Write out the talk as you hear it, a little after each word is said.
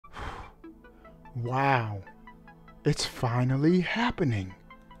Wow, it's finally happening.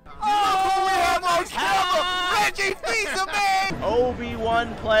 Oh, we have most ever! Reggie Fils-Aimé!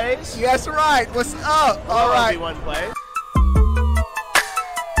 Obi-Wan plays. Yes, right. What's up? All right. Obi-Wan plays.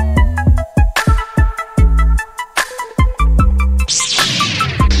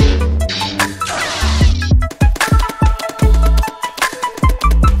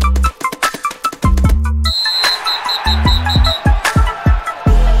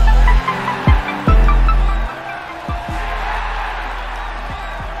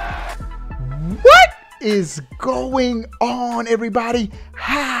 What is going on, everybody?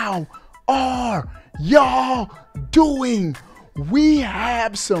 How are y'all doing? We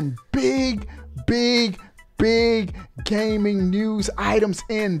have some big gaming news items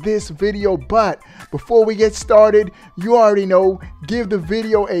in this video, but before we get started, you already know, give the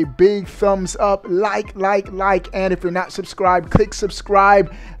video a big thumbs up, like, and if you're not subscribed, click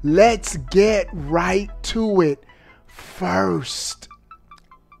subscribe. Let's get right to it. First,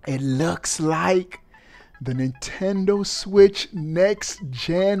 it looks like the Nintendo Switch next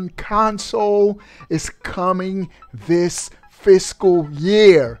gen console is coming this fiscal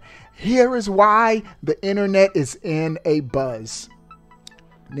year. Here is why the internet is in a buzz.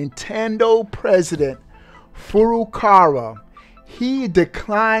 Nintendo president Furukawa, he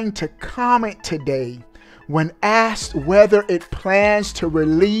declined to comment today when asked whether it plans to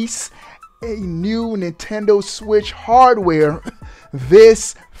release a new Nintendo Switch hardware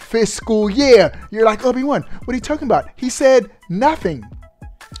this fiscal year. You're like, Obi-Wan, what are you talking about? He said nothing.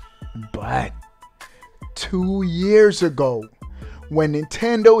 But 2 years ago, when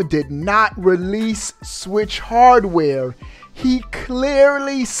Nintendo did not release Switch hardware, he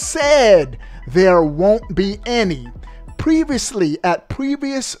clearly said there won't be any. Previously, at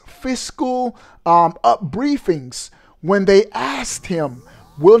previous fiscal briefings, when they asked him,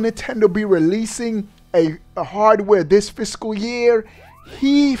 will Nintendo be releasing a hardware this fiscal year,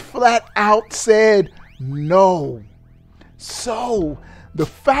 he flat out said no. So the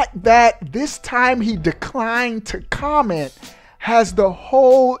fact that this time he declined to comment has the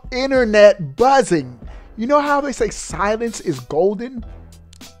whole internet buzzing. You know how they say silence is golden?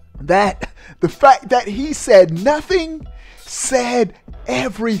 That the fact that he said nothing said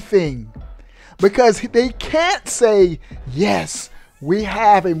everything, because they can't say, yes, we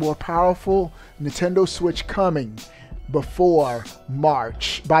have a more powerful Nintendo Switch coming before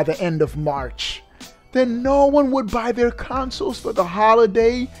March, by the end of March. Then no one would buy their consoles for the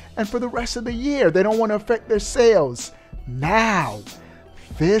holiday and for the rest of the year. They don't want to affect their sales. Now,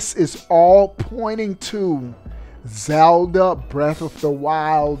 this is all pointing to Zelda Breath of the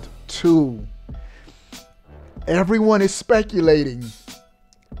Wild 2. Everyone is speculating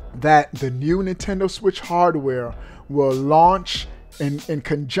that the new Nintendo Switch hardware will launch in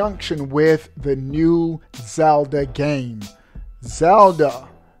conjunction with the new Zelda game. Zelda,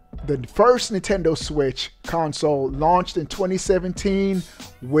 the first Nintendo Switch console, launched in 2017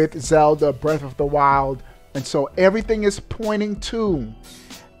 with Zelda Breath of the Wild. And so everything is pointing to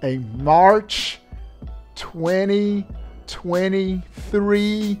a March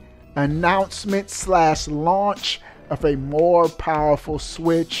 2023 announcement / launch of a more powerful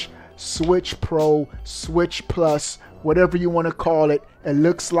Switch, Switch Pro, Switch Plus, whatever you want to call it. It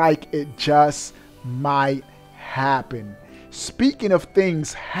looks like it just might happen. Speaking of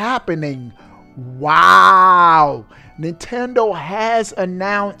things happening, wow! Nintendo has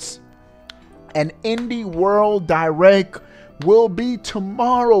announced an Indie World Direct will be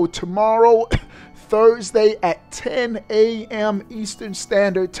tomorrow, Thursday at 10 a.m. Eastern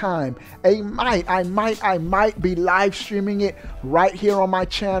Standard Time. I might be live streaming it right here on my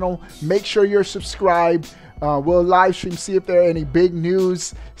channel. Make sure you're subscribed. We'll live stream, see if there are any big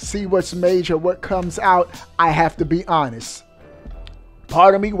news, see what's major, what comes out. I have to be honest.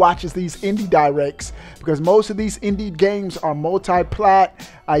 Part of me watches these indie directs because most of these indie games are multi-plat.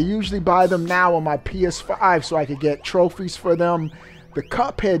 I usually buy them now on my PS5 so I could get trophies for them. The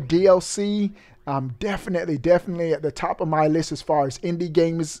Cuphead DLC, definitely at the top of my list as far as indie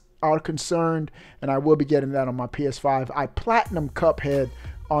games are concerned, and I will be getting that on my PS5. I platinum Cuphead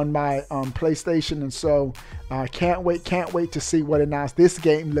on my PlayStation, and so can't wait to see what announced. This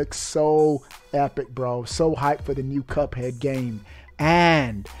game looks so epic, bro. So hyped for the new Cuphead game.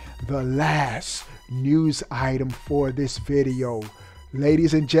 And the last news item for this video,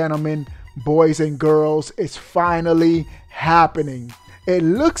 ladies and gentlemen, boys and girls, it's finally happening. It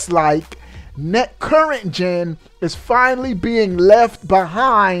looks like current gen is finally being left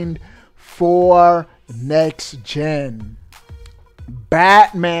behind for next gen.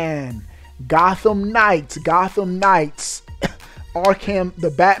 Batman, Gotham Knights,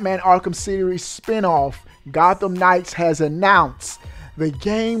 the Batman Arkham series spin-off, Gotham Knights, has announced the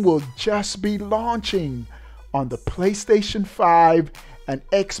game will just be launching on the PlayStation 5 and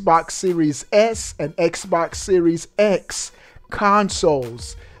Xbox Series S and Xbox Series X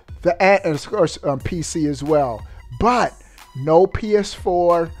consoles, and of course PC as well, but no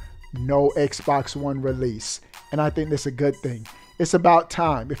PS4, no Xbox One release. And I think that's a good thing. It's about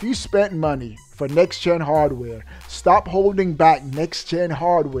time. If you spent money for next-gen hardware, stop holding back next-gen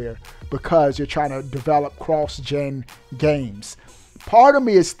hardware because you're trying to develop cross-gen games. Part of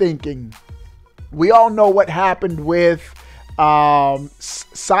me is thinking, we all know what happened with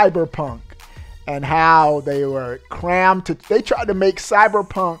Cyberpunk and how they were crammed they tried to make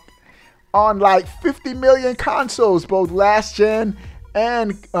Cyberpunk on like 50 million consoles, both last gen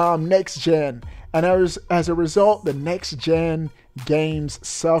and next gen. And as a result, the next gen games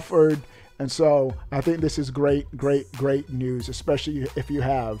suffered. And so I think this is great news, especially if you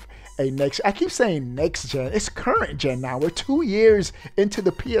have a I keep saying next gen. It's current gen now. We're 2 years into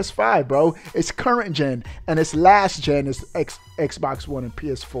the PS5, bro. It's current gen, and it's last gen is Xbox One and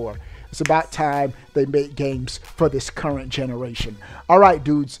PS4. It's about time they make games for this current generation. All right,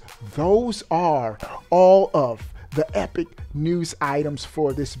 dudes, those are all of the epic news items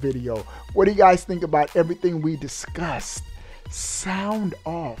for this video. What do you guys think about everything we discussed? Sound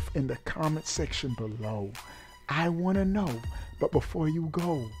off in the comment section below. I want to know. But before you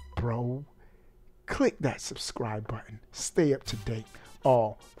go, bro, click that subscribe button. Stay up to date.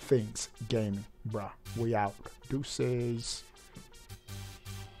 All things gaming, bruh. We out. Deuces.